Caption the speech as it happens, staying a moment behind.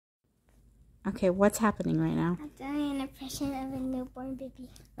Okay, what's happening right now? I'm doing an impression of a newborn baby.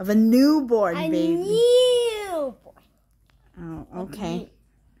 Of a newborn baby. Newborn. Oh, okay.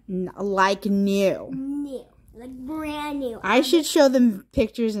 Like new. New. Like brand new. I should show them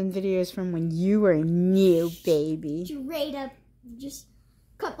pictures and videos from when you were a new baby. Straight up, just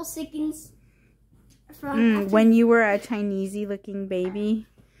a couple seconds from when you were a Chinesey looking baby.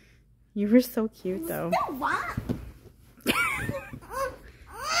 You were so cute though. No, what?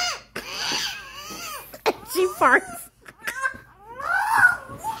 She farts.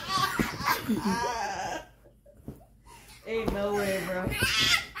 Ain't no way, bro.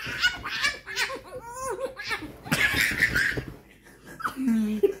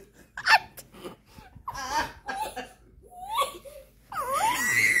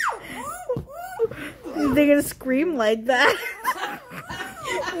 They're gonna scream like that.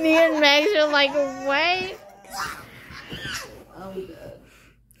 Me and Max are like, what? I'm dead.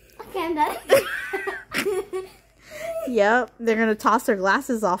 Okay, I'm done. Yep, they're gonna toss their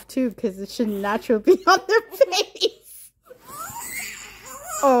glasses off too because it should naturally be on their face.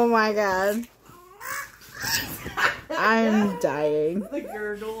 Oh my god. I'm dying. The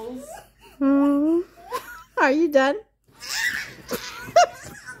gurgles. Are you done?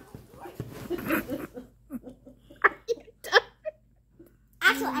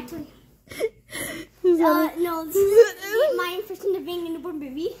 Actually. No, this is my impression of being a newborn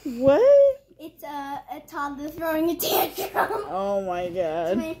baby. What? It's a toddler throwing a tantrum. Oh my It's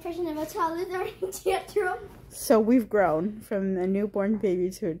god. my impression of a toddler throwing a tantrum. So we've grown from a newborn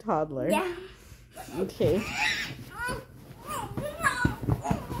baby to a toddler. Yeah. Okay.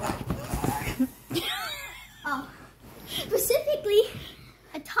 Oh, specifically,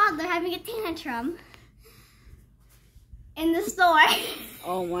 a toddler having a tantrum in the store.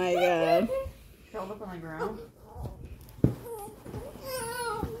 Oh my god. Curled up on the ground.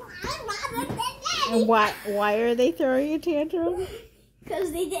 And why are they throwing a tantrum?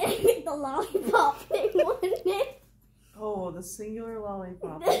 Because they didn't get the lollipop they wanted. Oh, the singular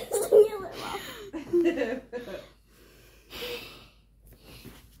lollipop. The singular lollipop.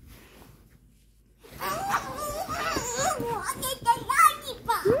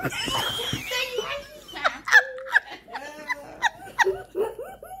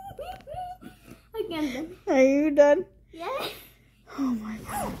 Okay, I'm done. Are you done? Yeah. Oh my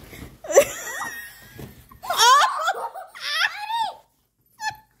god.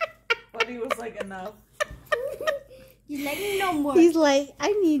 Buddy was like, enough. He's letting no more. He's like,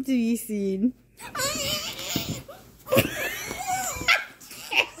 I need to be seen.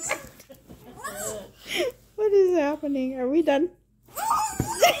 What is happening? Are we done?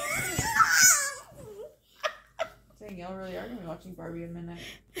 Dang, y'all really are gonna be watching Barbie at midnight.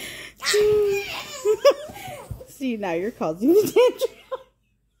 See, now you're causing the tantrum.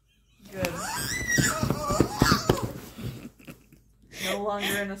 Good. No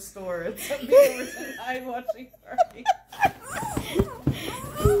longer in a store. It's a people tonight watching Barbie.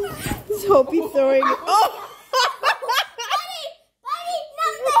 Is Hopey throwing? Oh! Buddy,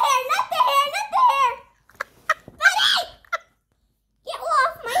 not the hair, not the hair, not the hair. Buddy, get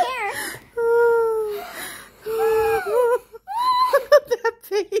off my hair. That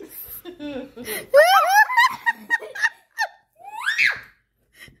face.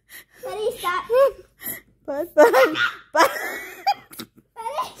 Buddy, stop. But. Buddy,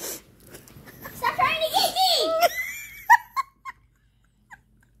 stop trying to eat me.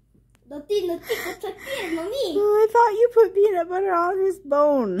 No, mommy. Oh, I thought you put peanut butter on his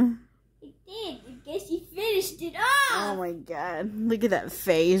bone. It did. I guess you finished it Oh off. my god. Look at that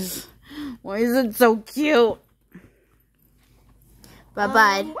face. Why is it so cute?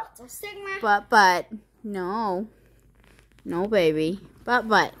 But. So Sigma. But. No. No, baby.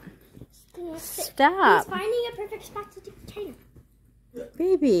 But. Stop. He's finding a perfect spot to take the trainer.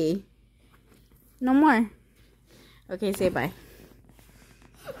 Baby. No more. Okay, say bye.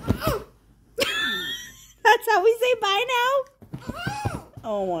 That's how we say bye now?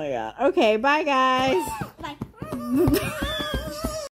 Oh my god. Okay, bye guys. Bye.